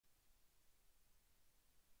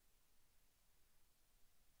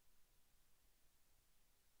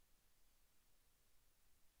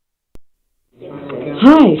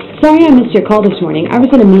Hi. Sorry I missed your call this morning. I was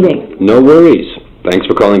in a meeting. No worries. Thanks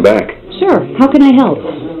for calling back. Sure. How can I help?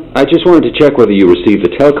 I just wanted to check whether you received the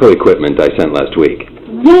telco equipment I sent last week.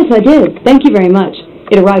 Yes, I did. Thank you very much.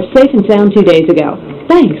 It arrived safe and sound 2 days ago.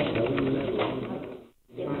 Thanks.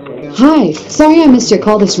 Hi. Sorry I missed your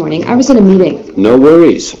call this morning. I was in a meeting. No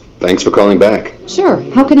worries. Thanks for calling back. Sure.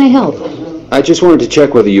 How can I help? I just wanted to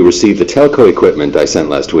check whether you received the telco equipment I sent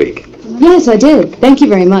last week. Yes, I did. Thank you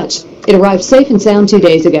very much. It arrived safe and sound 2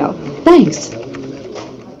 days ago. Thanks.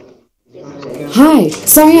 Hi.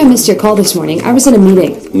 Sorry I missed your call this morning. I was in a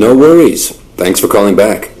meeting. No worries. Thanks for calling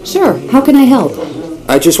back. Sure. How can I help?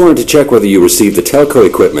 I just wanted to check whether you received the telco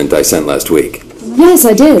equipment I sent last week. Yes,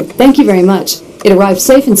 I did. Thank you very much. It arrived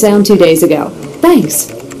safe and sound 2 days ago.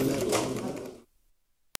 Thanks.